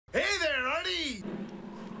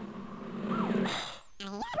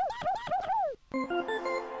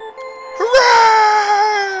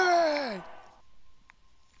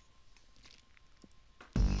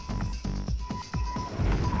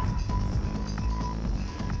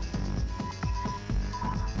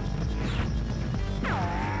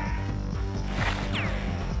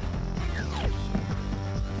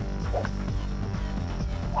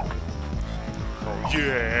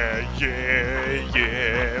Yeah,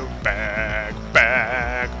 yeah,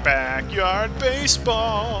 backyard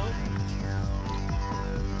baseball.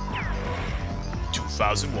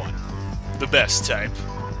 2001, the best type.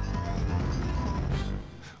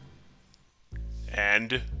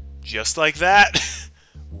 And just like that,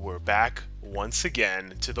 we're back once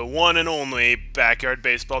again to the one and only Backyard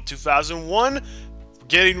Baseball 2001,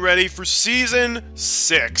 getting ready for Season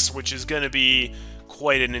 6, which is going to be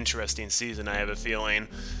quite an interesting season, I have a feeling,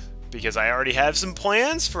 because I already have some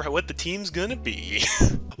plans for what the team's going to be.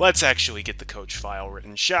 Let's actually get the coach file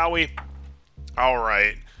written, shall we?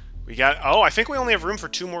 Alright, we got... Oh, I think we only have room for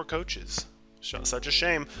 2 more coaches. Such a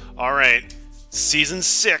shame. Alright, Season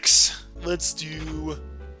 6. Let's do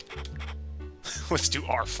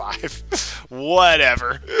R5.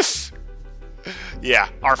 Whatever. Yeah,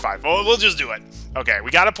 R5. We'll just do it. Okay,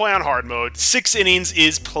 we gotta play on hard mode. 6 innings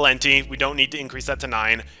is plenty. We don't need to increase that to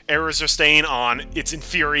 9. Errors are staying on. It's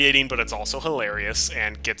infuriating, but it's also hilarious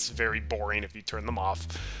and gets very boring if you turn them off.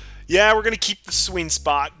 Yeah, we're gonna keep the swing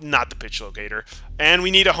spot, not the pitch locator. And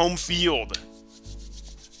we need a home field.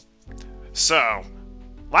 So,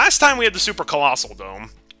 last time we had the Super Colossal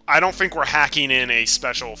Dome. I don't think we're hacking in a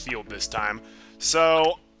special field this time.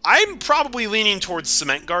 So, I'm probably leaning towards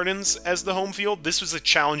Cement Gardens as the home field. This was a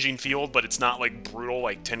challenging field, but it's not, like, brutal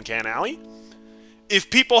like Tin Can Alley. If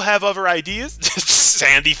people have other ideas...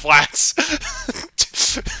 Sandy Flats.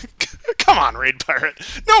 Come on, Raid Pirate.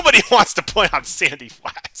 Nobody wants to play on Sandy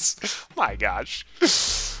Flats. My gosh.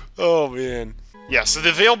 Oh, man. Yeah, so the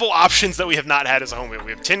available options that we have not had as a home field.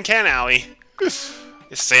 We have Tin Can Alley,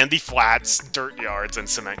 Sandy Flats, Dirt Yards, and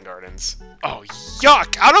Cement Gardens. Oh,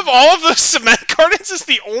 yuck! Out of all of the Cement Gardens is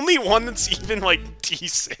the only one that's even, like,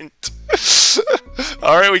 decent.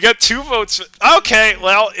 Alright, we got 2 votes. Okay,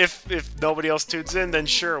 well, if nobody else tunes in, then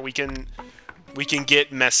sure, we can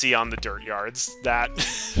get messy on the Dirt Yards. That...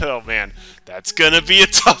 Oh, man. That's gonna be a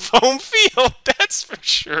tough home field, that's for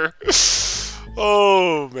sure.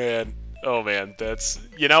 Oh, man. Oh, man, that's...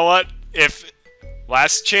 You know what?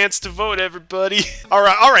 Last chance to vote, everybody.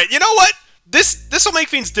 Alright, you know what? This will make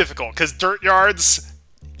things difficult, because Dirt Yards,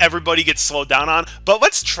 everybody gets slowed down on, but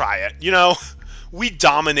let's try it. You know, we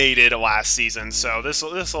dominated last season, so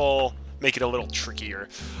this'll make it a little trickier.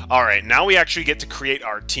 Alright, now we actually get to create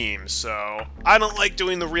our team, so I don't like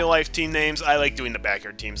doing the real-life team names, I like doing the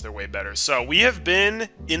backyard teams, they're way better. So we have been,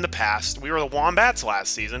 in the past, we were the Wombats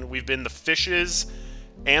last season, we've been the Fishes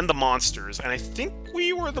and the Monsters, and I think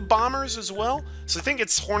we were the Bombers as well, so I think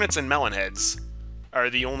it's Hornets and Melonheads are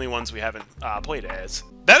the only ones we haven't played as.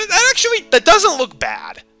 That doesn't look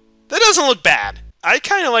bad. That doesn't look bad. I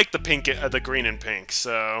kind of like the green and pink,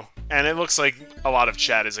 so... And it looks like a lot of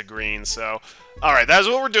chat is agreeing, so... Alright, that's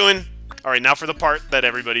what we're doing. Alright, now for the part that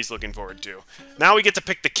everybody's looking forward to. Now we get to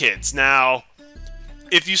pick the kids. Now,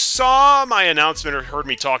 if you saw my announcement or heard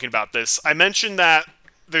me talking about this, I mentioned that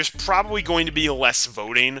there's probably going to be less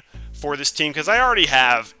voting for this team, because I already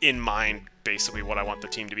have in mind basically what I want the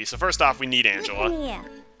team to be. So first off, we need Angela. Listen here.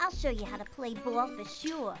 I'll show you how to play ball for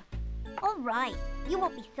sure. Alright, you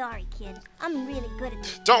won't be sorry, kid. I'm really good at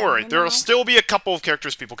this. Don't worry, there will still be a couple of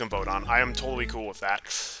characters people can vote on. I am totally cool with that.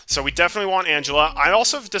 So we definitely want Angela. I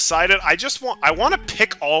also have decided I want to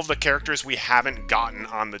pick all of the characters we haven't gotten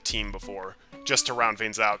on the team before, just to round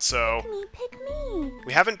things out. So Pick me.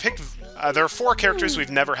 we haven't picked... there are 4 characters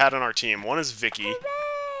we've never had on our team. One is Vicky.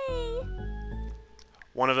 Hooray!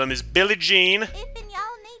 One of them is Billie Jean. If y'all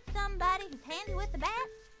need somebody who's handy with the bat,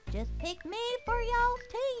 just pick me for y'all's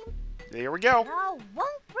team. There we go. I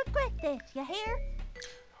won't regret this, you hear?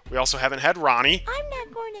 We also haven't had Ronnie. I'm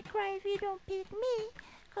not going to cry if you don't pick me,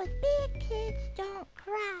 because big kids don't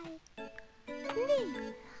cry.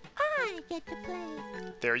 Me, I get to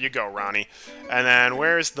play. There you go, Ronnie. And then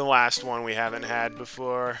where's the last one we haven't had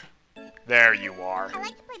before? There you are. I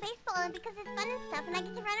like to play baseball because it's fun and stuff, and I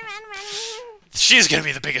get to run around. She's gonna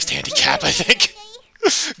be the biggest handicap, I think.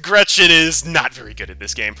 Gretchen is not very good at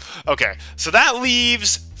this game. Okay, so that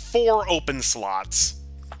leaves 4 open slots.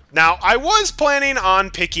 Now, I was planning on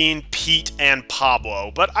picking Pete and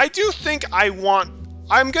Pablo, but I do think I'm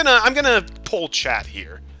gonna poll chat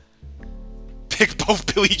here. Pick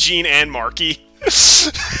both Billie Jean and Marky.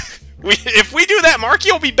 If we do that,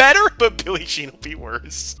 Marky will be better, but Billie Jean will be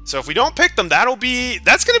worse. So if we don't pick them,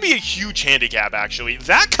 that's gonna be a huge handicap, actually.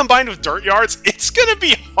 That combined with Dirt Yards, it's gonna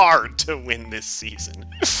be hard to win this season.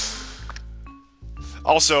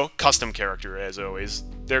 Also, custom character, as always.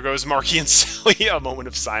 There goes Marky and Sally. A moment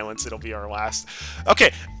of silence, it'll be our last.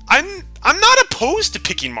 Okay, I'm not opposed to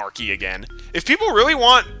picking Marky again. If people really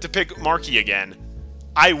want to pick Marky again,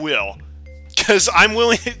 I will. Because I'm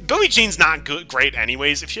willing... Billie Jean's not good, great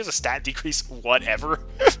anyways. If she has a stat decrease, whatever.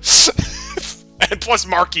 And plus,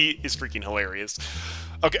 Marky is freaking hilarious.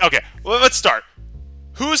 Okay, okay. Well, let's start.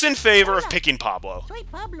 Who's in favor of picking Pablo?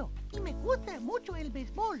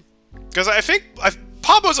 Because I think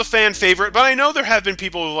Pablo's a fan favorite, but I know there have been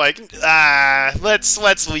people who are like,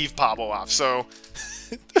 let's leave Pablo off. So,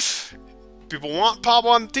 people want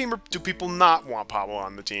Pablo on the team, or do people not want Pablo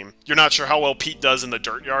on the team? You're not sure how well Pete does in the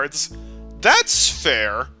dirt yards? That's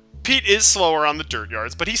fair. Pete is slower on the dirt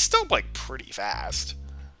yards, but he's still, like, pretty fast.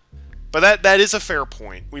 But that is a fair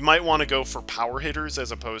point. We might want to go for power hitters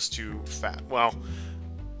as opposed to fat. Well,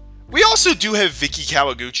 we also do have Vicky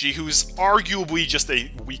Kawaguchi, who's arguably just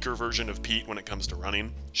a weaker version of Pete when it comes to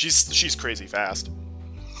running. She's crazy fast.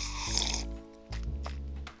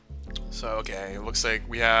 So, okay, it looks like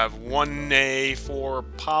we have 1A for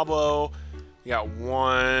Pablo. We got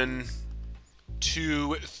 1,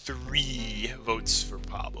 2, 3 votes for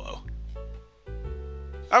Pablo.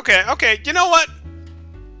 Okay, okay, you know what?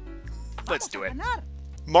 Let's do it.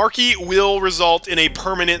 Marky will result in a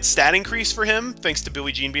permanent stat increase for him, thanks to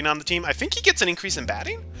Billie Jean being on the team. I think he gets an increase in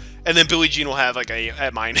batting, and then Billie Jean will have, like,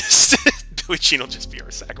 a minus. Billie Jean will just be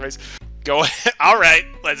our sacrifice. Go ahead. Alright,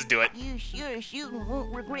 let's do it. You sure shooting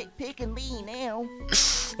won't regret picking me now.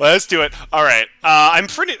 Let's do it. Alright, I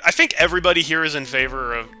think everybody here is in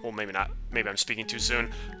favor of... Well, maybe not. Maybe I'm speaking too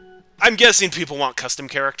soon. I'm guessing people want custom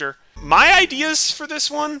character. My ideas for this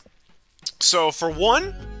one... So, for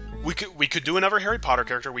one... We could do another Harry Potter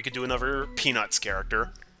character. We could do another Peanuts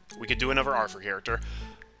character. We could do another Arthur character.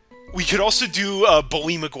 We could also do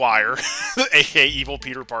Bully Maguire, aka Evil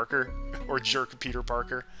Peter Parker, or Jerk Peter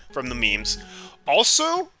Parker from the memes.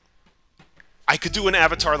 Also, I could do an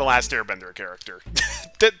Avatar: The Last Airbender character.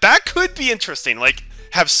 that could be interesting. Like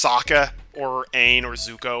have Sokka or Aang or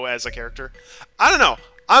Zuko as a character. I don't know.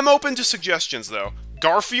 I'm open to suggestions though.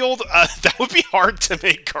 Garfield, that would be hard to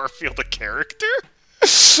make Garfield a character.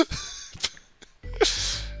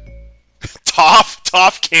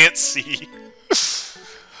 Toph can't see.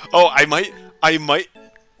 Oh, I might.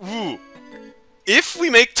 Ooh. If we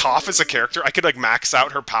make Toph as a character, I could, like, max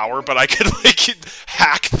out her power, but I could, like,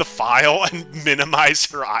 hack the file and minimize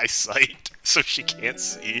her eyesight so she can't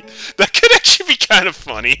see. That could actually be kind of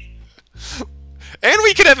funny. And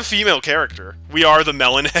we could have a female character. We are the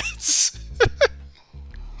Melonheads.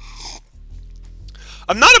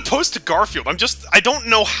 I'm not opposed to Garfield. I don't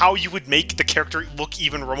know how you would make the character look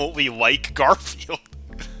even remotely like Garfield.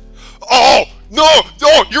 Oh! No!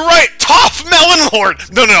 No! You're right! Toph Melon Lord!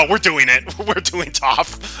 No, no, we're doing it. We're doing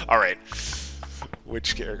Toph. Alright.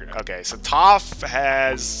 Which character? Okay, so Toph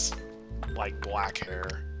has, like, black hair.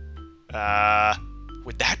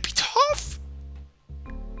 Would that be Toph?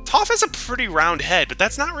 Toph has a pretty round head, but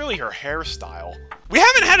that's not really her hairstyle. We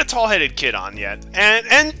haven't had a tall-headed kid on yet,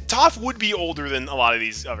 and Toph would be older than a lot of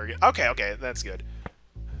these other kids. Okay, okay, that's good.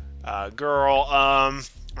 Girl, I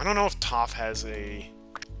don't know if Toph has a...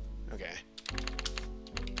 Okay.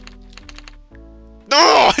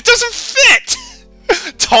 No, it doesn't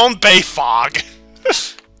fit! Tom Bay Fog.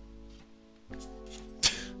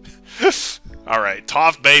 Alright,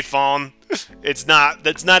 Toph Bay Fawn. That's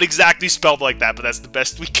not exactly spelled like that, but that's the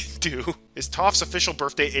best we can do. Is Toph's official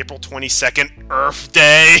birthday April 22nd, Earth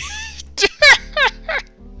Day?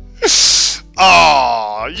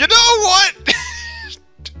 Oh, you know what?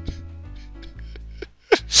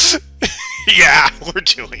 Yeah, we're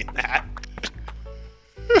doing that.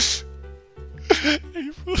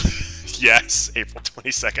 Yes, April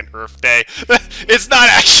 22nd, Earth Day. It's not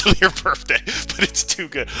actually her birthday, but it's too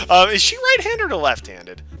good. Is she right-handed or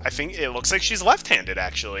left-handed? I think it looks like she's left-handed,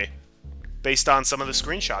 actually. Based on some of the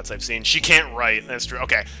screenshots I've seen. She can't write, that's true.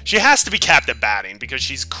 Okay, she has to be capped at batting, because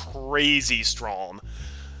she's crazy strong.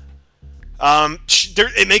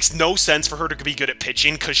 It makes no sense for her to be good at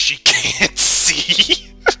pitching, because she can't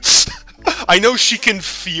see. I know she can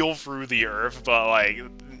feel through the earth, but, like,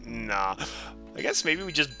 nah. I guess maybe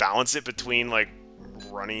we just balance it between, like,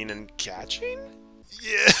 running and catching?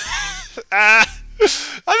 Yeah. I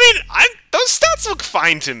mean, those stats look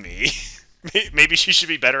fine to me. Maybe she should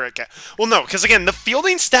be better at well, no, because, again, the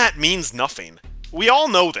fielding stat means nothing. We all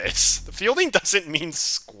know this. The fielding doesn't mean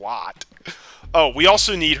squat. Oh, we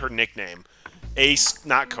also need her nickname. Ace,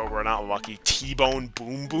 not Cobra, not Lucky. T-Bone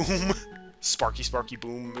Boom Boom. Sparky Sparky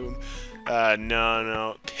Boom Boom.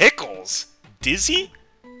 No. Pickles. Dizzy?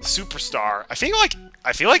 Superstar. I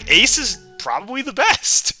feel like Ace is probably the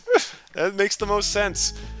best. That makes the most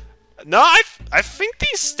sense. No, I think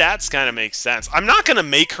these stats kind of make sense. I'm not gonna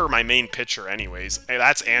make her my main pitcher anyways. Hey,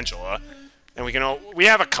 that's Angela, and we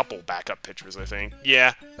have a couple backup pitchers. I think.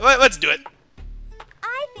 Yeah, let's do it.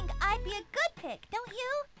 I think I I'd be a good pick, don't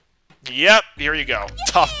you? Yep, here you go.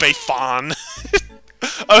 Tough Bayfon.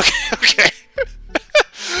 Okay.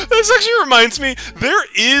 This actually reminds me, there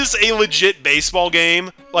is a legit baseball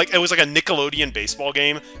game, like, it was like a Nickelodeon baseball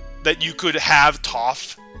game, that you could have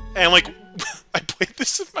Toph, and like, I played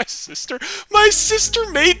this with my sister. My sister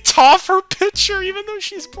made Toph her pitcher, even though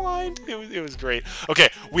she's blind. It was great. Okay,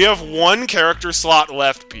 we have one character slot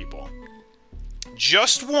left, people.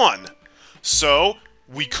 Just one. So,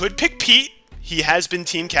 we could pick Pete. He has been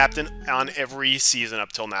team captain on every season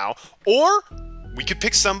up till now. Or, we could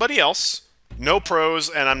pick somebody else. No pros,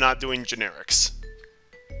 and I'm not doing generics.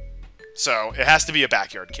 So, it has to be a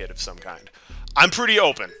backyard kid of some kind. I'm pretty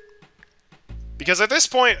open. Because at this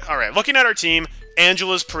point, alright, looking at our team,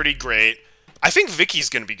 Angela's pretty great. I think Vicky's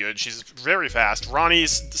gonna be good. She's very fast.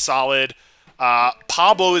 Ronnie's solid.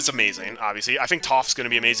 Pablo is amazing, obviously. I think Toph's gonna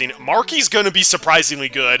be amazing. Marky's gonna be surprisingly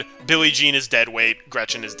good. Billie Jean is dead weight.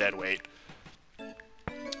 Gretchen is dead weight.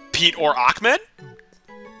 Pete or Ahmed?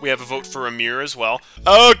 We have a vote for Amir as well.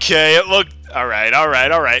 Okay, it looked... Alright.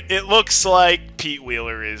 It looks like Pete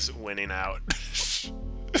Wheeler is winning out.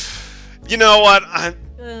 You know what?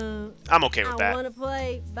 I'm okay with that. I want to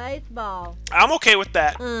play baseball. I'm okay with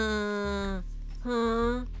that.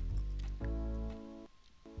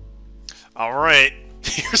 Alright,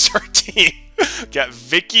 here's our team. Got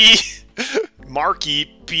Vicky, Marky,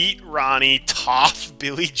 Pete, Ronnie, Toph,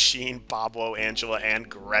 Billie Jean, Pablo, Angela, and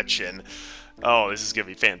Gretchen. Oh, this is gonna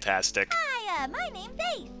be fantastic. Hi, my name's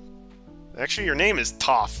Ace. Actually, your name is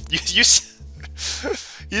Toph.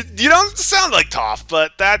 You don't sound like Toph,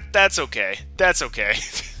 but that's okay. That's okay.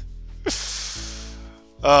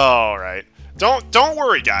 All right. Don't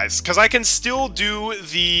worry, guys, because I can still do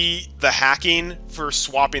the hacking for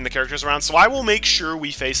swapping the characters around. So I will make sure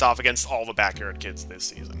we face off against all the backyard kids this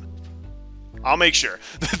season. I'll make sure.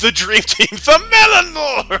 The dream team, the Melon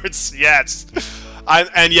Lords. Yes.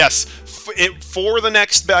 And yes, for the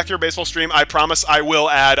next Backyard Baseball stream, I promise I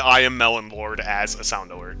will add I Am Melon Lord as a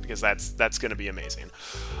sound alert, because that's going to be amazing.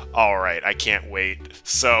 Alright, I can't wait.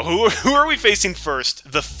 So, who are we facing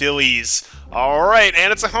first? The Phillies. Alright,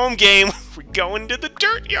 and it's a home game. We're going to the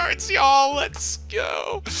dirt yards, y'all. Let's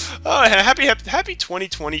go. Oh, happy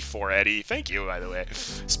 2024, Eddie. Thank you, by the way.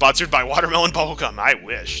 Sponsored by Watermelon Bubblegum. I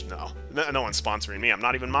wish. No one's sponsoring me. I'm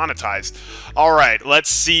not even monetized. Alright, let's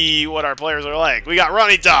see what our players are like. We got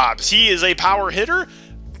Ronnie Dobbs. He is a power hitter.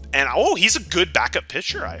 And, oh, he's a good backup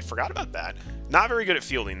pitcher. I forgot about that. Not very good at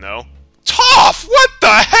fielding, though. Toph! What the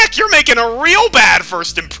heck? You're making a real bad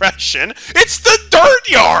first impression. It's the dirt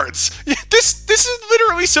yards! This is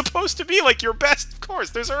literally supposed to be like your best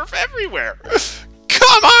course. There's earth everywhere.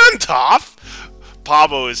 Come on, Toph!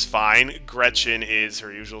 Pablo is fine. Gretchen is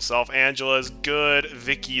her usual self. Angela's good.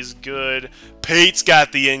 Vicky's good. Pate's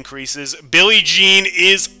got the increases. Billie Jean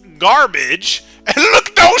is garbage. And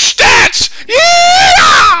look, those stats!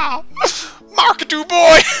 Yeah! Markadoo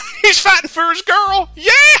boy! He's fighting for his girl!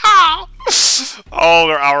 Yeah! Oh,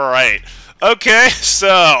 they're alright. Okay,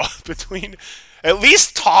 so, between... At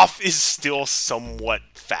least Toph is still somewhat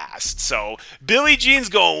fast. So, Billie Jean's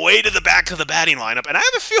going way to the back of the batting lineup, and I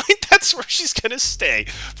have a feeling that's where she's going to stay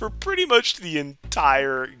for pretty much the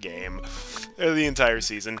entire game. The entire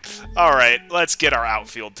season. Alright, let's get our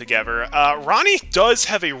outfield together. Ronnie does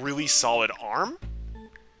have a really solid arm.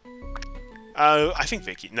 I think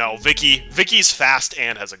Vicky. No, Vicky's fast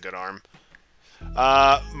and has a good arm.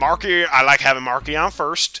 Marky, I like having Marky on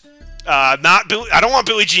first. Not Billy. I don't want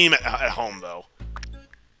Billie Jean at home though.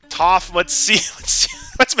 Toph, let's see.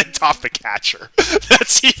 Let's make Toph the catcher.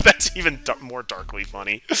 That's even more darkly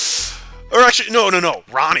funny. Or actually, no.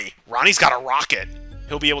 Ronnie's got a rocket.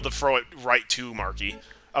 He'll be able to throw it right to Marky.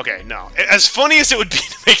 Okay, no. As funny as it would be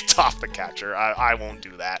to make Toph the catcher, I won't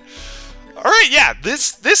do that. Alright, yeah,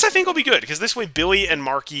 this I think will be good, because this way Billy and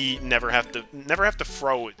Marky never have to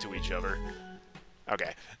throw it to each other.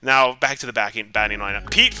 Okay, now back to the batting lineup.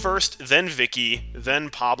 Pete first, then Vicky, then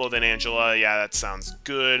Pablo, then Angela. Yeah, that sounds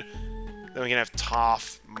good. Then we can have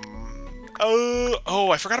Toph.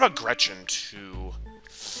 Oh, I forgot about Gretchen, too.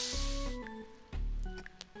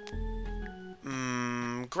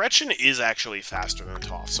 Gretchen is actually faster than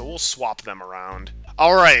Toph, so we'll swap them around.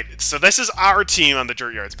 Alright, so this is our team on the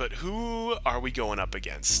dirt yards, but who are we going up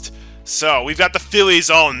against? So, we've got the Phillies.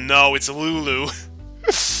 Oh no, it's Lulu.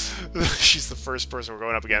 She's the first person we're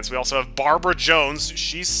going up against. We also have Barbara Jones.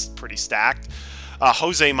 She's pretty stacked.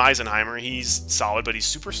 Jose Meisenheimer. He's solid, but he's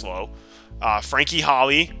super slow. Frankie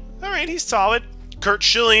Holly. Alright, he's solid. Kurt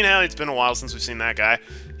Schilling. It's been a while since we've seen that guy.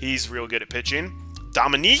 He's real good at pitching.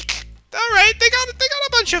 Dominique. Alright, they got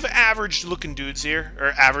a bunch of average-looking dudes here.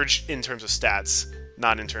 Or average in terms of stats.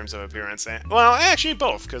 Not in terms of appearance. Well, actually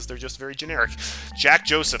both, because they're just very generic. Jack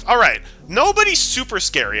Joseph. Alright, nobody's super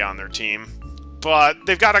scary on their team, but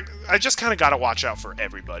they've got to... I just kind of got to watch out for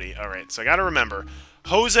everybody. Alright, so I got to remember.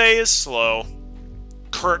 Jose is slow.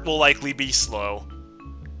 Kurt will likely be slow.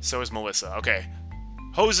 So is Melissa. Okay.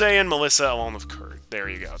 Jose and Melissa along with Kurt. There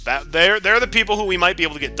you go. They're the people who we might be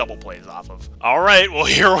able to get double plays off of. Alright, well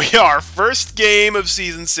here we are. First game of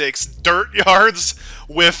Season 6. Dirt Yards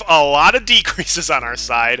with a lot of decreases on our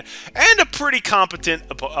side. And a pretty competent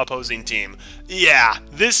opposing team. Yeah,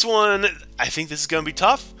 this one, I think this is going to be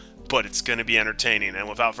tough, but it's going to be entertaining. And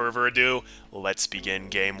without further ado, let's begin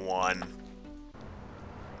Game 1.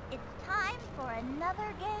 It's time for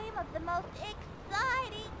another game of the most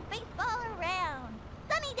exciting baseball around.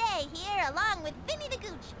 Sunny Day here along with Vinny the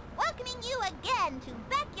Gooch, welcoming you again to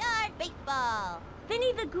Backyard Baseball.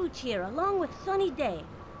 Vinny the Gooch here, along with Sunny Day,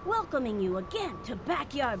 welcoming you again to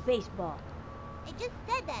Backyard Baseball. I just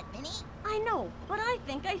said that, Vinny. I know, but I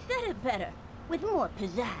think I said it better, with more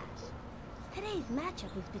pizzazz. Today's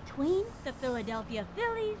matchup is between the Philadelphia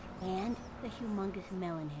Phillies and the humongous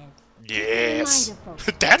Melonheads. Yes! Reminder,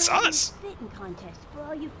 folks, That's we're having us! a spitting contest for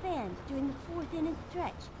all you fans during the 4th inning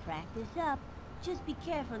stretch. Practice up. Just be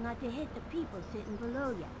careful not to hit the people sitting below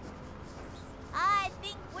you. I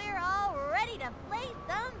think we're all ready to play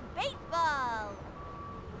some baseball.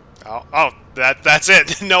 Oh, that's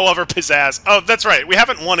it. No other pizzazz. Oh, that's right. We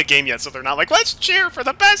haven't won a game yet, so they're not like, let's cheer for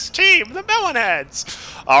the best team, the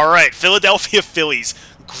Melonheads. All right, Philadelphia Phillies.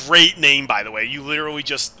 Great name, by the way. You literally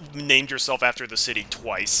just named yourself after the city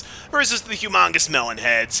twice. Versus the humongous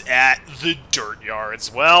Melonheads at the Dirt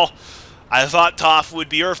Yards. Well, I thought Toph would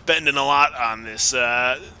be earthbending a lot on this.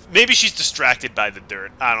 Maybe she's distracted by the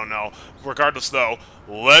dirt. I don't know. Regardless, though,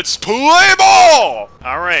 let's play ball!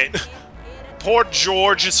 All right. Poor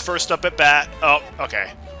George is first up at bat. Oh,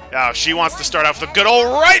 okay. Oh, she wants to start off with a good old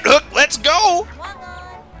right hook. Let's go!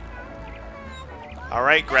 All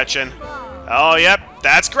right, Gretchen. Oh, yep.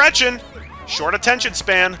 That's Gretchen. Short attention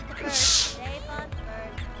span.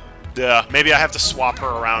 Maybe I have to swap her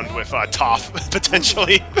around with Toph,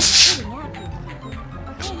 potentially.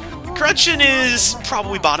 Gretchen is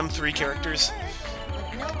probably bottom 3 characters.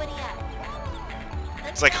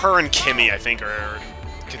 It's like her and Kimmy, I think, are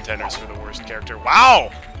contenders for the worst character. Wow!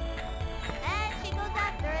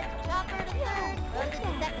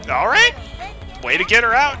 Alright! Way to get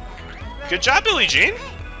her out. Good job, Billie Jean.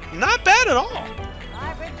 Not bad at all.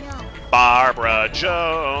 Barbara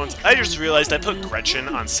Jones. I just realized I put Gretchen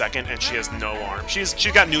on second and she has no arm. She's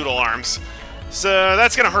got noodle arms. So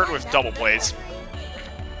that's gonna hurt with double plays.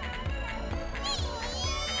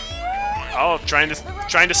 Oh, trying to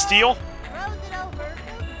steal?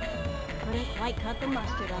 Couldn't quite cut the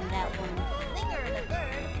mustard on that one.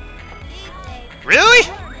 Really?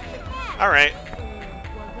 Alright.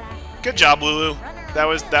 Good job, Lulu. That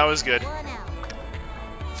was good.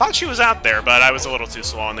 Thought she was out there, but I was a little too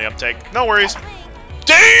slow on the uptake. No worries.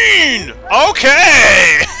 Dean!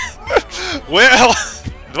 Okay! well,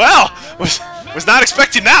 was not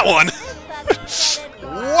expecting that one.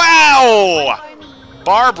 Wow!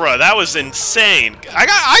 Barbara, that was insane. I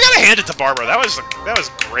gotta hand it to Barbara. That was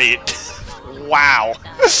great. Wow.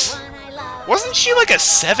 Wasn't she like a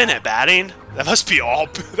 7 at batting? That must be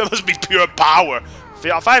pure power.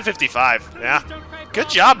 555. Yeah. Good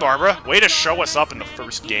job, Barbara. Way to show us up in the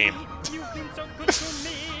first game.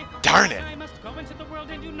 Darn it.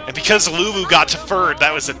 And because Lulu got to third,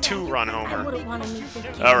 that was a 2-run homer.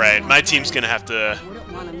 Alright, my team's gonna have to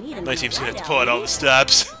pull out all the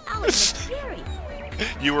stops.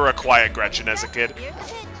 You were a quiet Gretchen as a kid.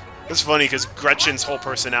 It's funny because Gretchen's whole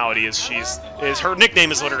personality is her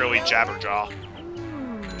nickname is literally Jabberjaw.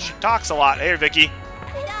 She talks a lot. Hey, Vicky.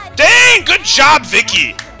 Dang! Good job,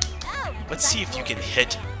 Vicky! Let's see if you can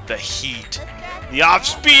hit the heat. The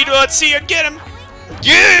off-speed, let's see you get him.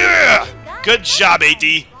 Yeah! Good job, AD.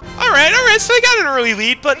 Alright, so they got an early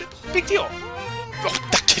lead, but big deal. Oh,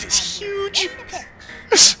 that kid is huge.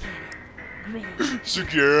 So,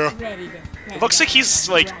 yeah. It looks like he's,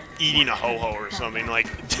 like, eating a ho-ho or something, like,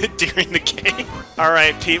 during the game.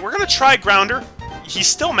 Alright, Pete, we're gonna try Grounder. He's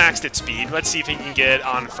still maxed at speed. Let's see if he can get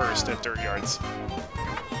on first at Dirt Yards.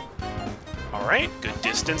 Alright, good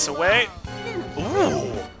distance away.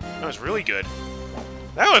 Ooh, that was really good.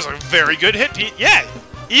 That was a very good hit, Pete. Yeah,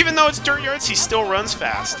 even though it's Dirt Yards, he still runs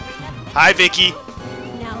fast. Hi, Vicky.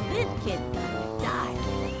 Now this kid's gonna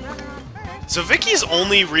die. So Vicky's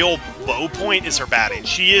only real low point is her batting.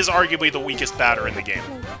 She is arguably the weakest batter in the game.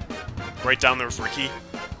 Right down there with Ricky.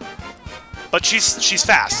 But she's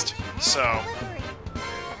fast, so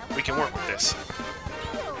we can work with this.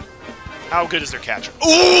 How good is their catcher?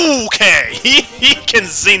 Ooh, okay! He can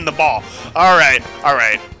zing the ball. Alright,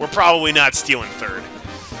 alright. We're probably not stealing third.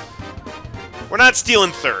 We're not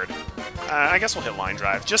stealing third. I guess we'll hit line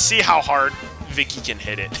drive. Just see how hard Vicky can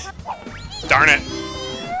hit it. Darn it.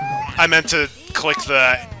 I meant to click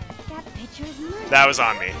the... That was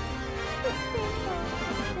on me.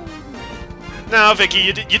 No, Vicky,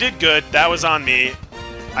 you did good. That was on me.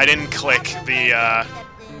 I didn't click the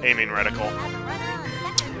aiming reticle.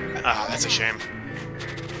 Ah, that's a shame.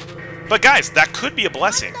 But guys, that could be a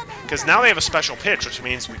blessing. Because now they have a special pitch, which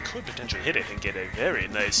means we could potentially hit it and get a very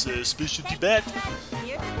nice specialty bat.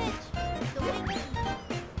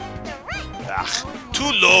 Ah,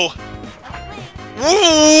 too low.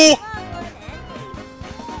 Woo!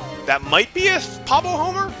 That might be a Pablo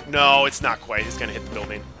homer? No, it's not quite. He's gonna hit the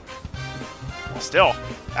building. Still.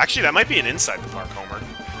 Actually, that might be an inside the park homer.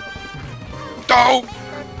 Oh!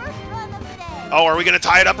 Oh, are we gonna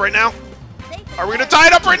tie it up right now? Are we gonna tie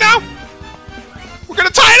it up right now? We're gonna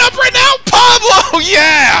tie it up right now! Pablo!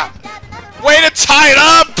 Yeah! Way to tie it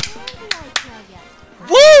up!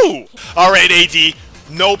 Woo! Alright, AD.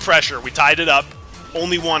 No pressure. We tied it up.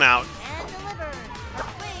 Only one out.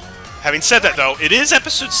 Having said that, though, it is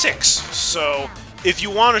episode 6, so if you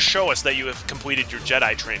want to show us that you have completed your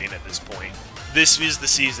Jedi training at this point, this is the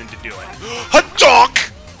season to do it. Hadonk!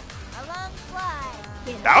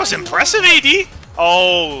 That was impressive, AD!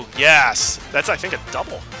 Oh, yes. That's, I think, a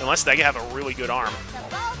double. Unless they have a really good arm.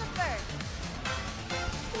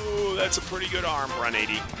 Oh, that's a pretty good arm. Run, AD.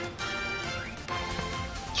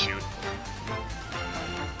 Shoot.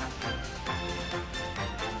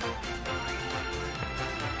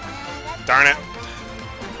 Darn it.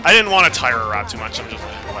 I didn't want to tire her out too much. I'm just...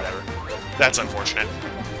 whatever. That's unfortunate.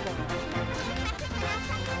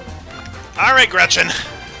 Alright, Gretchen.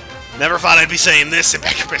 Never thought I'd be saying this in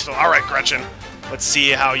Back Baseball. Alright, Gretchen. Let's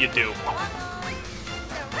see how you do.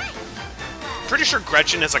 Pretty sure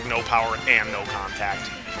Gretchen has, like, no power and no contact.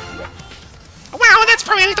 Wow, that's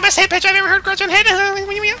probably the best hit pitch I've ever heard Gretchen hit.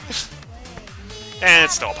 And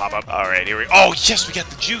it's still a pop-up. Alright, here we go. Oh, yes, we got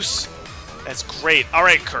the juice. That's great.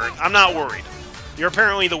 Alright, Kurt, I'm not worried. You're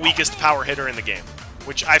apparently the weakest power hitter in the game,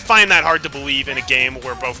 which I find that hard to believe in a game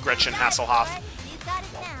where both Gretchen Hasselhoff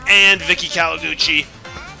and Vicky Kawaguchi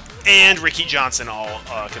and Ricky Johnson all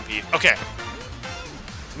compete. Okay.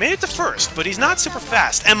 Made it to first, but he's not super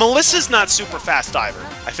fast. And Melissa's not super fast either.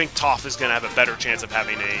 I think Toph is going to have a better chance of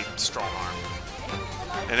having a strong arm.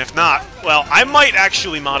 And if not, well, I might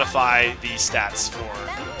actually modify the stats for...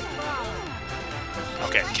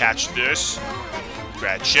 Okay, catch this.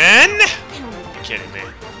 Gretchen! You're kidding me.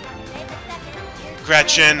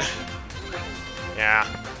 Gretchen. Yeah.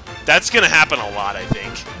 That's gonna happen a lot, I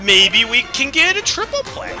think. Maybe we can get a triple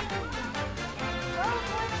play.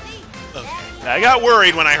 Okay. I got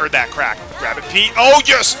worried when I heard that crack. Grab it, Pete. Oh,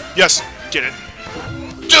 yes! Yes! Get it.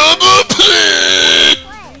 Double play!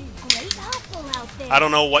 I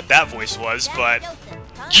don't know what that voice was, but...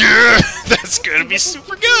 Yeah! That's gonna be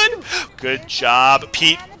super good! Good job,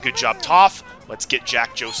 Pete. Good job, Toph. Let's get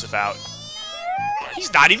Jack Joseph out.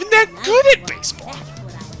 He's not even that good at baseball.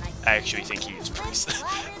 I actually think he is pretty...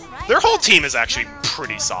 Their whole team is actually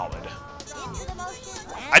pretty solid.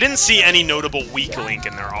 I didn't see any notable weak link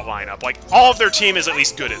in their lineup. Like, all of their team is at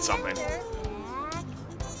least good at something.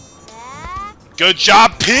 Good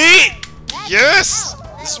job, Pete! Yes!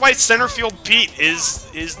 This is why center field Pete is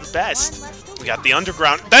the best. We got the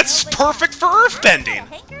underground. That's perfect for earthbending!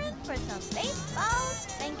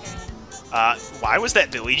 Why was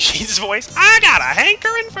that Billie Jean's voice? I got a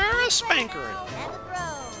hankering for a spankering.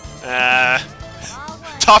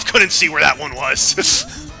 Toph couldn't see where that one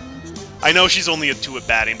was. I know she's only a 2 at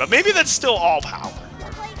batting, but maybe that's still all power.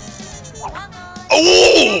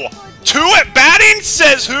 Oh! 2 at batting?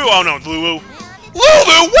 Says who? Oh no, Lulu.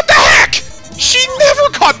 Lulu, what the heck? She never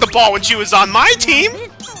caught the ball when she was on my team.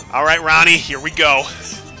 Alright, Ronnie, here we go.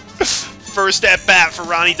 First at bat for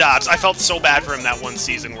Ronnie Dobbs. I felt so bad for him that one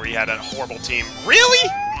season where he had a horrible team. Really?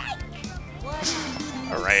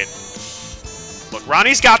 Alright. Look,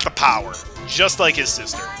 Ronnie's got the power, just like his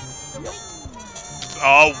sister.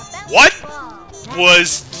 Oh, what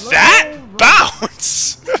was that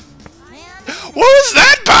bounce? What was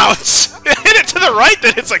that bounce? It hit it to the right,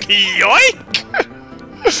 then it's like, yoink!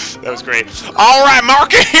 That was great. Alright,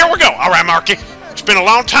 Marky, here we go. Alright, Marky. It's been a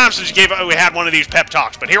long time since we had one of these pep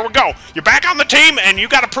talks, but here we go. You're back on the team, and you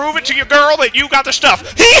got to prove it to your girl that you got the stuff.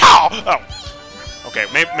 Hee-haw! Oh. Okay,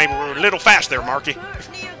 maybe we're a little fast there, Marky.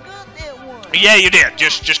 Yeah, you did.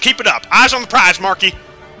 Just keep it up. Eyes on the prize, Marky.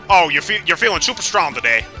 Oh, you're feeling super strong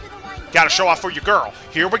today. Got to show off for your girl.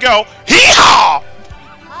 Here we go. Hee-haw!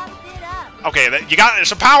 Okay, you got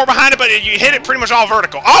some power behind it, but you hit it pretty much all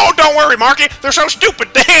vertical. Oh, don't worry, Marky. They're so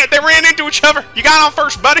stupid. They ran into each other. You got on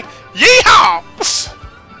first, buddy. Yeehaw!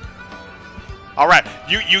 All right,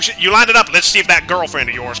 you lined it up. Let's see if that girlfriend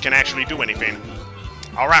of yours can actually do anything.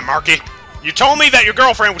 All right, Marky. You told me that your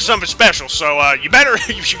girlfriend was something special, so you better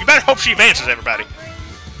hope she advances everybody.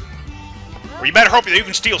 Or you better hope that you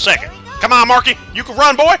can steal second. Come on, Marky. You can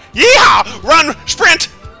run, boy. Yeehaw! Run, sprint.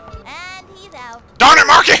 And he's out. Darn it,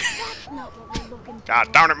 Marky!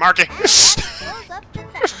 God darn it, Marky!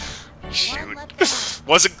 Shoot.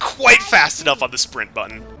 Wasn't quite fast enough on the sprint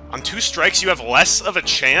button. On 2 strikes, you have less of a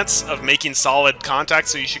chance of making solid contact,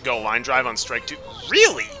 so you should go line drive on strike 2.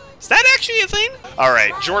 Really? Is that actually a thing?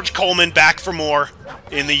 Alright, George Coleman back for more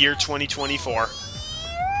in the year 2024.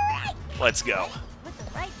 Let's go.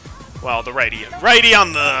 Well, the righty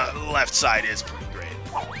on the left side is pretty great.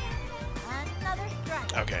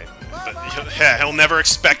 Okay, but he'll never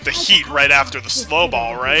expect the heat right after the slow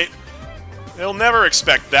ball, right? He'll never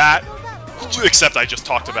expect that. Except I just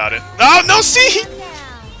talked about it. Oh, no, see?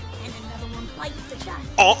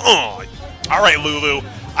 Alright, Lulu.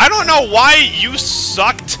 I don't know why you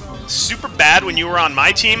sucked super bad when you were on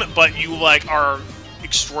my team, but you, like, are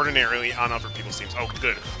extraordinarily on other people's teams. Oh,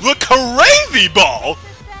 good. The crazy ball!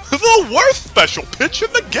 The worst special pitch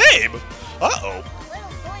in the game! Uh-oh.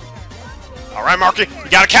 Alright, Marky. You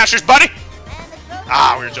gotta catch this, buddy!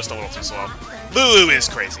 Ah, we were just a little too slow. Lulu is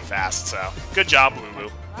crazy fast, so good job, Lulu.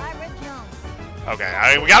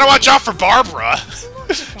 Okay, we gotta watch out for Barbara.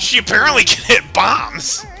 She apparently can hit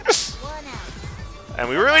bombs. And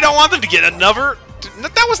we really don't want them to get another...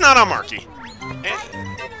 That was not on Marky.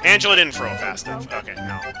 Angela didn't throw it fast enough. Okay,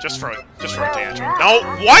 no. Just throw it to Angela. No,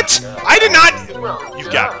 what? I did not... You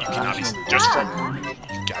cannot be... Just throw...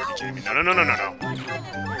 You gotta be kidding me. No.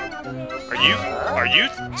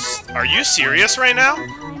 Are you serious right now?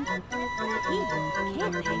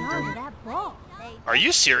 Are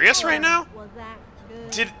you serious right now?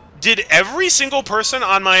 Did every single person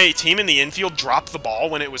on my team in the infield drop the ball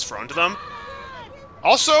when it was thrown to them?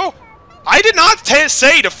 Also, I did not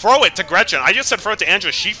say to throw it to Gretchen. I just said throw it to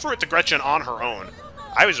Angela. She threw it to Gretchen on her own.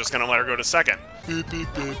 I was just gonna let her go to second.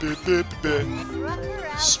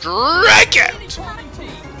 Strike it!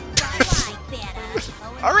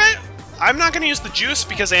 Alright, I'm not gonna use the juice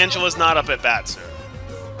because Angela's not up at bat soon.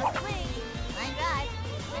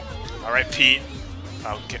 Alright, Pete.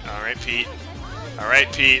 Okay, alright, Pete.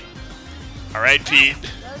 Alright, Pete. Alright, Pete.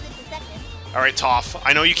 Alright, Toph.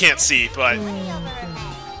 I know you can't see, but...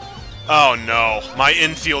 Oh no, my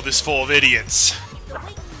infield is full of idiots.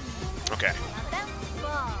 Okay.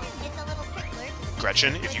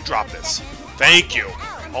 Gretchen, if you drop this. Thank you.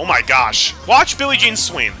 Oh my gosh. Watch Billie Jean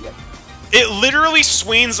swing. It literally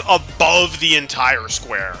swings above the entire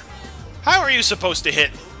square. How are you supposed to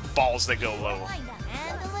hit balls that go low?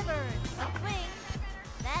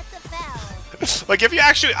 Like, if you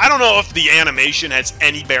actually... I don't know if the animation has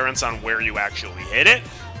any bearance on where you actually hit it,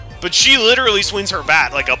 but she literally swings her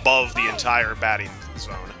bat, like, above the entire batting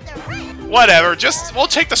zone. Whatever, we'll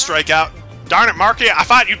take the strikeout. Darn it, Marky, I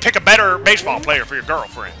thought you'd pick a better baseball player for your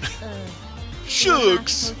girlfriend.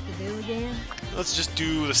 Shucks. Let's just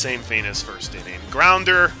do the same thing as first inning.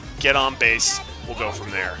 Grounder, get on base, we'll go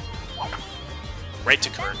from there. Right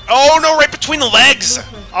to Kurt. Oh, no, right between the legs!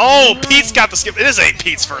 Oh, Pete's got the skip. It ain't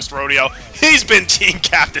Pete's first rodeo. He's been team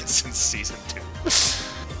captain since Season 2.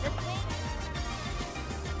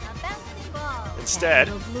 Instead...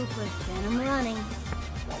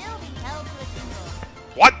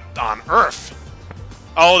 What on earth?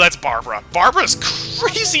 Oh, that's Barbara. Barbara's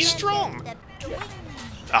crazy strong!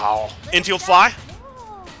 Oh, infield fly?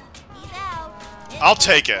 I'll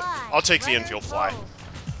take it. I'll take the infield fly.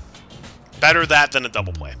 Better that than a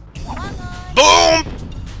double play. Boom!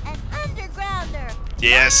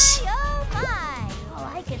 Yes.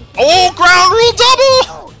 Oh, ground rule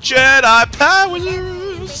double! Jedi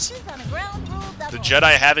powers! The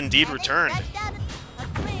Jedi have indeed returned.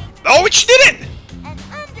 Oh, she did it!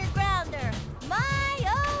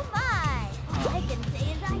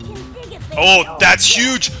 Oh, that's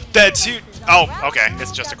huge! That's huge! Oh, okay.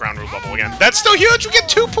 It's just a ground rule double again. That's still huge! We get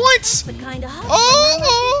 2 points!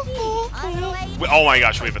 Oh my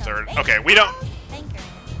gosh, we have a third. Okay, we don't...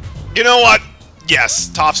 You know what? Yes,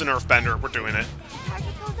 Toph's an Earthbender. We're doing it.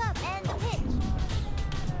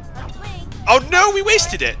 Oh no, we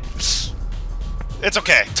wasted it! It's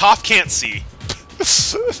okay. Toph can't see.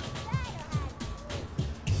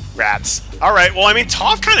 Rats. Alright, well, I mean,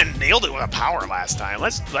 Toph kind of nailed it with a power last time.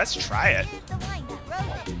 Let's try it.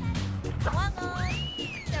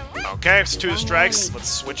 Okay, it's 2 strikes. Let's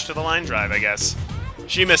switch to the line drive, I guess.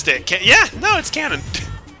 She missed it. Yeah, no, it's canon.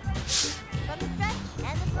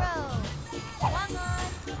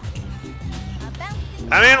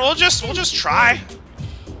 I mean, we'll just try.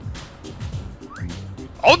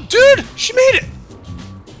 Oh, dude, she made it.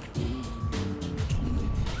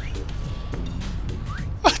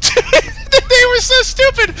 They were so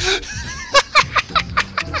stupid.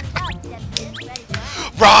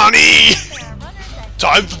 Ronnie,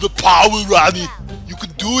 time for the power, Ronnie. You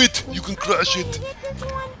can do it. You can crush it.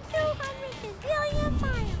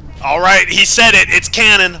 All right, he said it. It's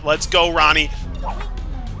canon. Let's go, Ronnie.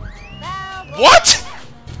 What?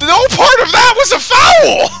 No part of that was a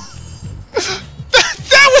foul.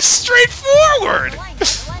 That was straightforward.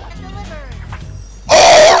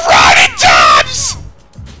 Oh, Ronnie Tubbs!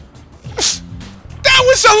 That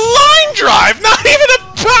was a line drive, not even a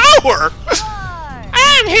power.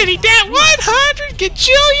 I'm hitting that 100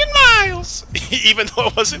 gajillion miles, even though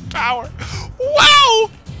it wasn't power. Wow!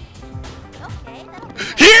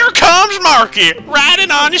 Here comes Marky,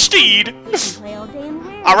 riding on his steed.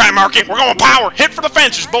 All right, Marky, we're going power. Hit for the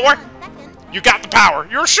fences, boy. You got the power.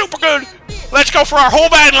 You're super good. Let's go for our whole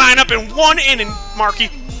batting lineup in one inning,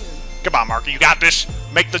 Marky. Come on, Marky, you got this.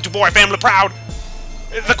 Make the DuBois family proud.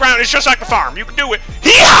 The ground is just like the farm. You can do it.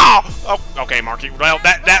 Hee-haw! Oh, okay, Marky. Well,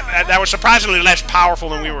 that was surprisingly less powerful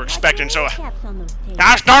than we were expecting. So,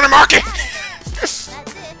 gosh darn it, Marky!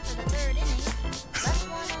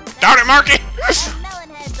 Darn it, Marky!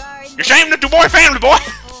 You're shaming the DuBois family, boy.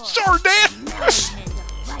 Sorry, Dad.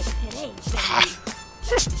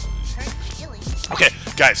 Okay,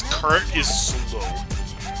 guys, Kurt is slow,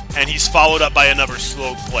 and he's followed up by another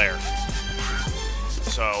slow player.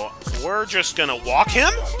 So, we're just gonna walk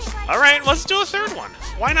him? Alright, let's do a third one.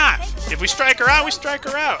 Why not? If we strike her out, we strike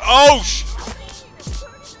her out. Oh,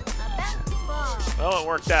 well, it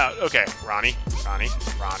worked out. Okay, Ronnie.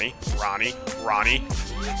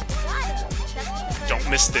 Don't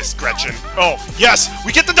miss this, Gretchen. Oh, yes!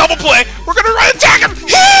 We get the double play! We're gonna run attack him!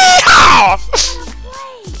 Hee-haw!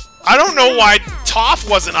 I don't know why Toph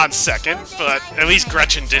wasn't on second, but at least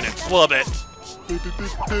Gretchen didn't flub it.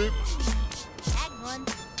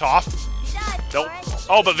 Toph? Nope.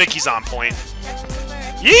 Oh, but Vicky's on point.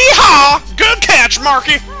 Yeehaw! Good catch,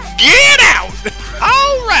 Marky! Get out!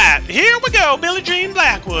 Alright, here we go, Billie Jean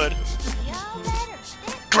Blackwood.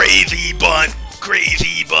 Crazy bunt!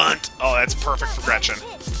 Crazy bunt! Oh, that's perfect for Gretchen.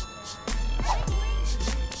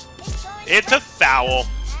 It's a foul.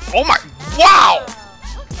 Oh my... Wow!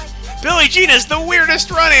 Billie Jean is the weirdest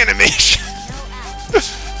run animation.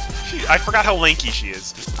 I forgot how lanky she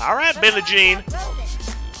is. Alright, Billie Jean.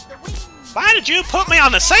 Why did you put me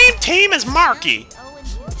on the same team as Marky?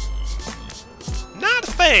 Not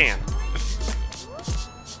a fan.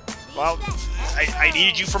 Well, I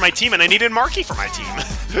needed you for my team, and I needed Marky for my team.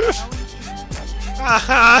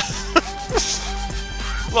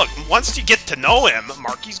 Look, once you get to know him,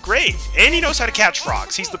 Marky's great. And he knows how to catch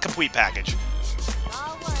frogs. He's the complete package.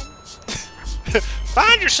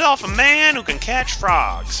 Find yourself a man who can catch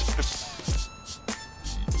frogs.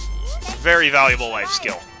 Very valuable life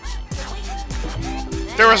skill.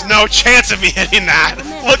 There was no chance of me hitting that.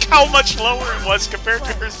 Look how much lower it was compared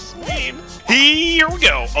to her speed. Here we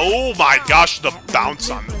go. Oh my gosh, the bounce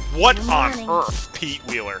on. What on earth, Pete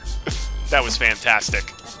Wheeler? That was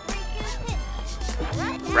fantastic.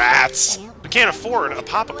 Rats. We can't afford a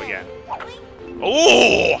pop-up again.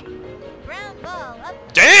 Oh!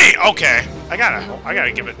 Dang! Okay. I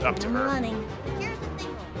gotta give it up to her.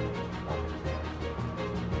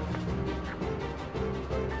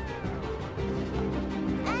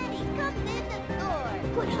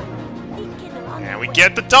 And we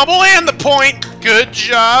get the double and the point! Good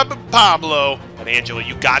job, Pablo. But Angela,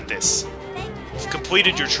 you got this. You've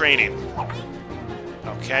completed your training.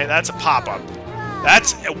 Okay, that's a pop-up.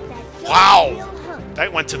 That's... Wow!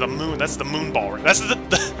 That went to the moon. That's the moon ball. That's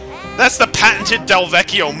the patented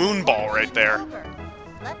Delvecchio moon ball right there.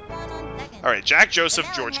 Alright, Jack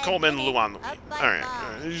Joseph, George Coleman, Luan Louis. Alright,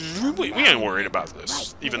 we ain't worried about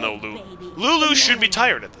this. Even though Lulu should be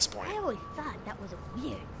tired at this point. I always thought that was a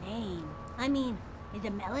weird name. I mean, is a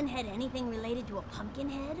melon head anything related to a pumpkin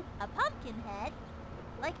head? A pumpkin head?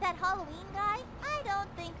 Like that Halloween guy? I don't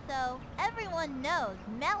think so. Everyone knows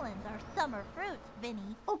melons are summer fruits,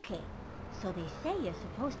 Vinny. Okay, so they say you're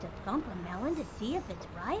supposed to thump a melon to see if it's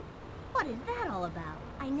ripe? What is that all about?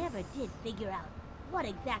 I never did figure out what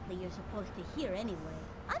exactly you're supposed to hear anyway.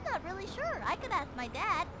 I'm not really sure. I could ask my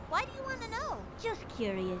dad. Why do you want to know? Just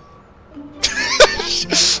curious.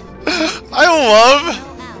 I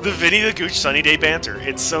love the Vinny the Gooch Sunny Day banter.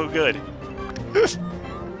 It's so good.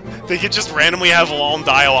 They could just randomly have long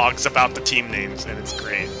dialogues about the team names, and it's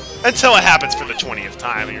great. Until it happens for the 20th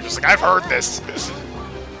time, and you're just like, I've heard this.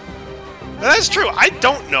 That's true. I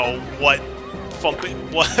don't know what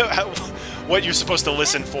what you're supposed to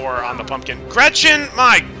listen for on the pumpkin. Gretchen,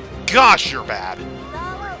 my gosh, you're bad.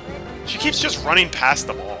 She keeps just running past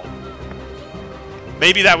the ball.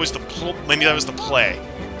 Maybe that was the play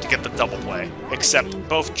to get the double play. Except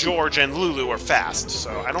both George and Lulu are fast,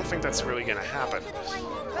 so I don't think that's really gonna happen.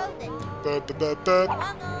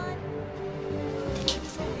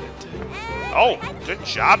 Oh, good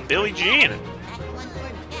job, Billie Jean.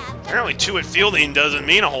 Apparently 2 at fielding doesn't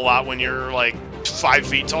mean a whole lot when you're like 5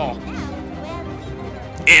 feet tall.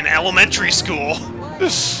 In elementary school.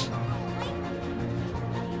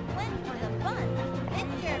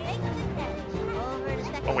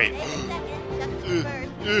 Oh wait.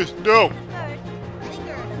 No.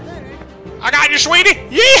 I got you, sweetie.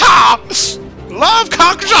 Yeehaw! Love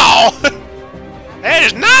conquers all. That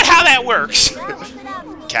is not how that works.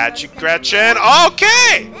 Catch it, Gretchen.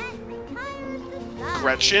 Okay.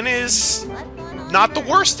 Gretchen is not the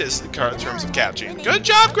worst in terms of catching. Good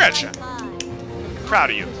job, Gretchen.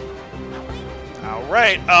 Proud of you. All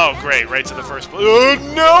right. Oh, great. Right to the first. Oh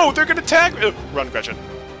no! They're gonna tag. Run, Gretchen.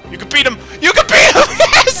 You can beat him. You can beat him.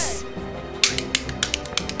 Yes.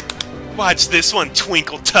 Watch this one,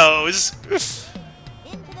 Twinkle Toes.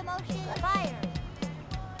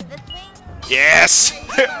 Yes!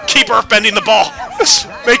 Keep Earth bending the ball!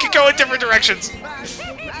 Make it go in different directions!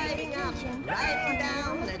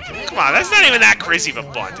 Come on, that's not even that crazy of a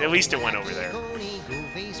bunt. At least it went over there.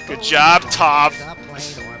 Good job, Top. How good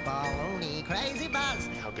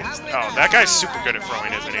is that? Oh, that guy's super good at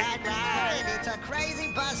throwing, isn't he?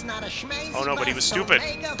 Oh no, but he was stupid.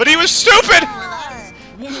 But he was stupid!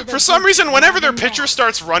 For some reason, whenever their pitcher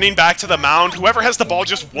starts running back to the mound, whoever has the ball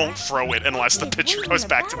just won't throw it unless the pitcher goes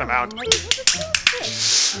back to the mound.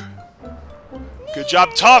 Good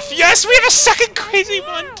job, Tough. Yes, we have a second crazy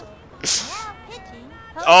bunt.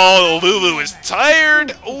 Oh, Lulu is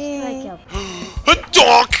tired. Oh, a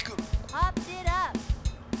donk.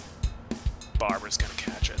 Barbara's gonna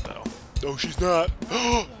catch it, though. No, she's not.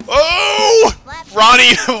 Oh!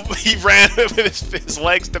 Ronnie, he ran with his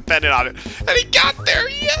legs dependent on it. And he got there,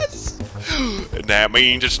 yes! And that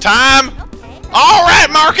means it's time. All right,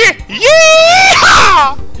 Marky!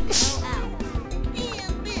 Yeah!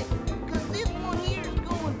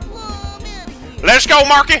 Let's go,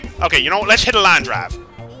 Marky! Okay, you know what? Let's hit a line drive.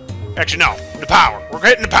 Actually, no. The power. We're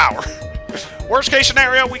hitting the power. Worst case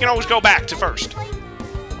scenario, we can always go back to first.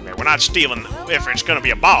 Okay, we're not stealing if it's going to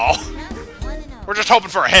be a ball. We're just hoping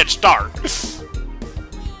for a head start.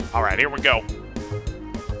 Alright, here we go.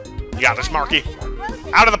 You got this, Marky.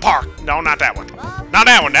 Out of the park. No, not that one. Not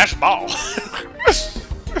that one. That's a ball.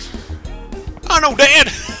 Oh, no,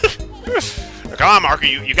 Dad. Come on, Marky.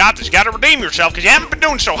 You got this. You got to redeem yourself because you haven't been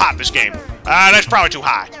doing so hot this game. That's probably too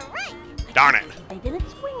high. Darn it.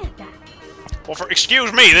 Well,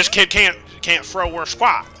 excuse me, this kid can't throw or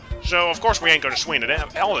squat. So, of course, we ain't going to swing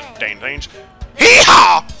at all the dang things.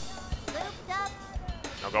 Hee-haw!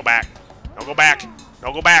 No, go back. No, go back.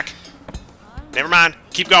 No, go back. Never mind.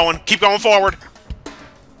 Keep going. Keep going forward.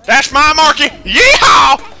 That's my Marky.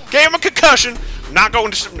 Yeehaw! Gave him a concussion. We're not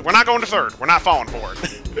going to third. We're not falling for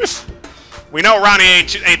it. We know Ronnie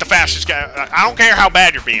ain't the fastest guy. I don't care how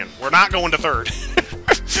bad you're being. We're not going to third.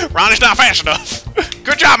 Ronnie's not fast enough.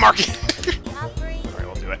 Good job, Marky. Alright,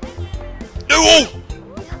 we'll do it. No!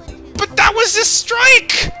 But that was a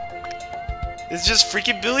strike! It's just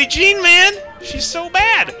freaking Billie Jean, man. She's so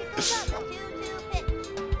bad.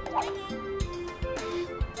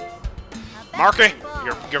 Marky,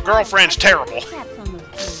 your girlfriend's terrible.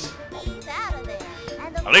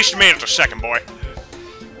 At least you made it to second, boy.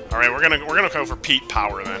 All right, we're gonna go for Pete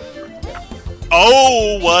Power then.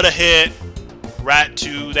 Oh, what a hit! Right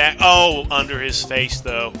to that. Oh, under his face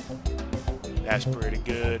though. That's pretty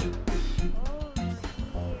good.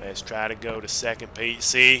 Let's try to go to second, Pete.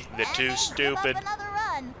 See, they're too stupid.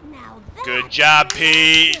 Good job,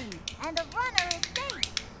 Pete.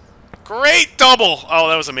 Great double. Oh,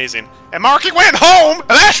 that was amazing. And Marky went home.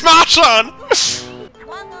 That's my son.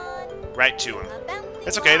 Right to him.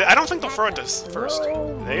 It's okay. I don't think they'll throw it to first.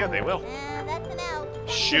 Yeah, they will.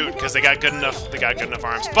 Shoot, because they got good enough. They got good enough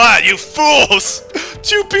arms. But you fools!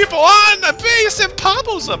 2 people on the base, and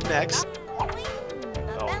Papo's up next.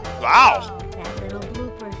 Oh, wow.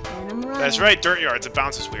 That's right. Dirt yards. It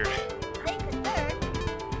bounces weird.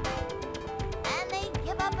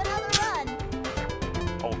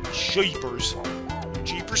 Oh, jeepers!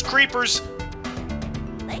 Jeepers creepers!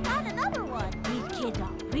 They got another one. These kids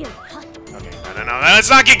are really hustling. Okay, no, let's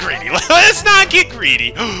not get greedy. Let's not get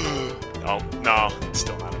greedy. Oh, no,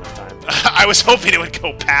 still not enough time. I was hoping it would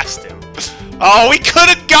go past him. Oh, he could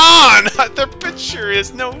have gone! The pitcher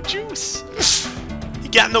is no juice. He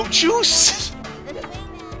got no juice.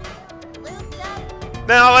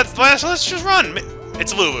 Now let's just run.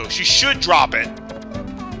 It's Lulu. She should drop it. And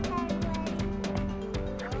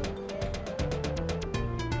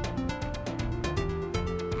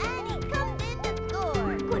he comes in to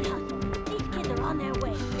score. Good hustle. These kids are on their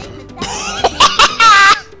way.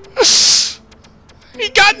 He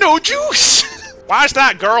got no juice. Why is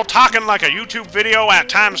that girl talking like a YouTube video at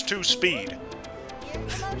 ×2 speed?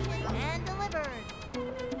 Here's the motion and delivered.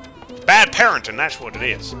 Bad parenting, that's what it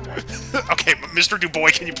is. Okay, Mr.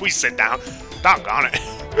 Dubois, can you please sit down? Doggone it.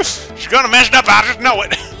 She's gonna mess it up, I just know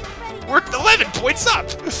it. We're 11 points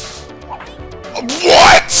up.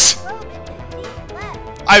 What?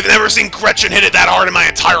 I've never seen Gretchen hit it that hard in my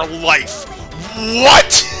entire life.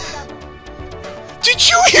 What? Did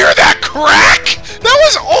you hear that crack? That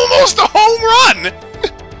was almost a home run!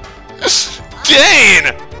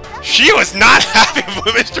 Dang! She was not happy with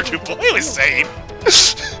what Mr. Dubois was saying.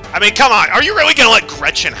 I mean, come on. Are you really going to let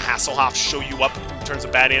Gretchen Hasselhoff show you up in terms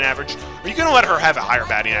of batting average? Are you going to let her have a higher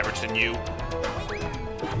batting average than you?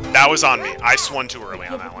 That was on me. I swung too early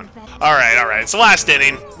on that one. Alright, alright. It's the last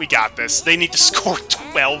inning. We got this. They need to score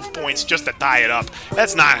 12 points just to tie it up.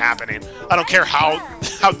 That's not happening. I don't care how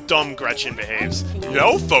dumb Gretchen behaves.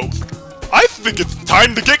 Yo, folks. I think it's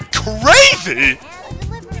time to get crazy!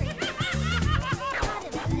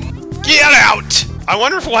 Get out! I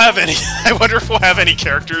wonder if we'll have any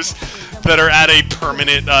characters that are at a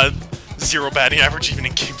permanent 0 batting average even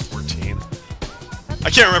in Game 14. I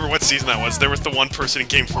can't remember what season that was. There was the one person in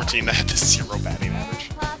Game 14 that had the 0 batting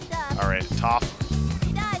average. Alright, top.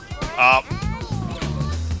 Up.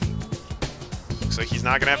 Looks like he's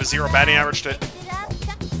not gonna have a 0 batting average to...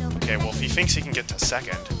 Okay, well, if he thinks he can get to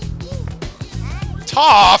second...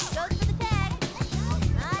 Tough!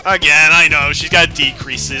 Again, I know, she's got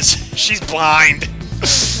decreases. She's blind.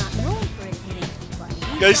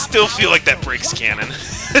 I still feel like that breaks canon.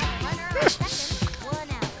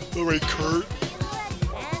 Alright, Kurt.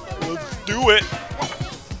 Let's do it.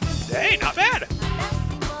 Hey, not bad.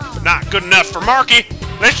 But not good enough for Marky.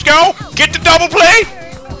 Let's go! Get the double play!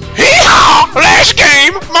 Hee-haw! Last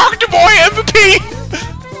game! Mark Dubois MVP!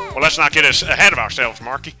 Well, let's not get us ahead of ourselves,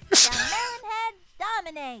 Marky.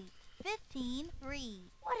 Dominate. 15-3.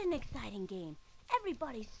 What an exciting game.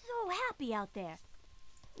 Everybody's so happy out there.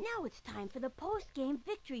 Now it's time for the post-game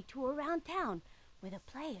victory tour around town, where the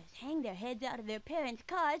players hang their heads out of their parents'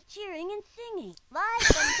 cars cheering and singing. Live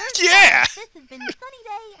from Thursday. Yeah! This has been Sunny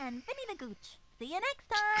Day and Vinny the Gooch. See you next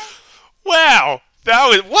time. Wow!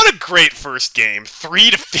 What a great first game.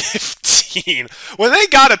 3-15. When they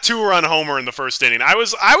got a 2-run homer in the first inning, I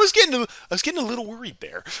was getting a little worried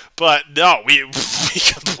there. But no, we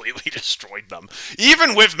completely destroyed them.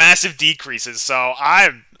 Even with massive decreases. So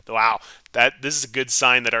wow. This is a good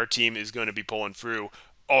sign that our team is going to be pulling through.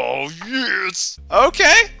 Oh yes.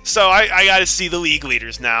 Okay. So I gotta see the league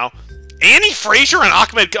leaders now. Annie Frazier and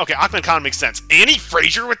Ahmed. Okay, Ahmed Khan makes sense. Annie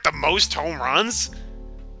Frazier with the most home runs?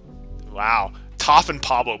 Wow. Toph and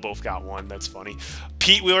Pablo both got one. That's funny.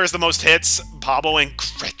 Pete Wheeler is the most hits. Pablo and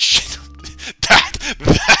Gretchen.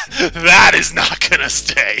 That is not gonna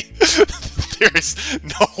stay. There's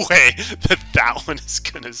no way that one is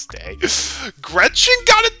gonna stay. Gretchen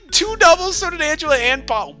got 2 doubles, so did Angela and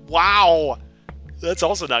Pablo. Wow. That's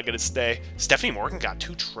also not gonna stay. Stephanie Morgan got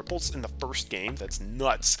 2 triples in the first game. That's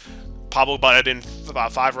nuts. Pablo batted in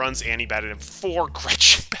 5 runs. Annie batted in 4.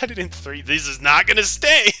 Gretchen batted in 3. This is not going to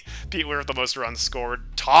stay. Pete Weir with the most runs scored.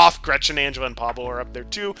 Toph, Gretchen, Angela, and Pablo are up there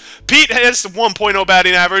too. Pete has 1.0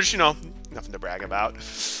 batting average. You know, nothing to brag about.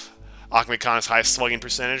 Ahmed Khan's highest slugging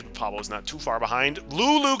percentage, but Pablo's not too far behind.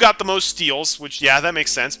 Lulu got the most steals, which, yeah, that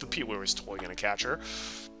makes sense, but Pete Weir was totally going to catch her.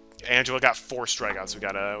 Angela got 4 strikeouts. We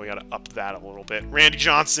gotta up that a little bit. Randy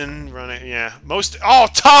Johnson running, yeah.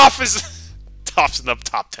 Toph is... Toph's in the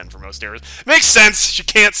top 10 for most errors. Makes sense. She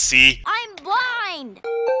can't see. I'm blind!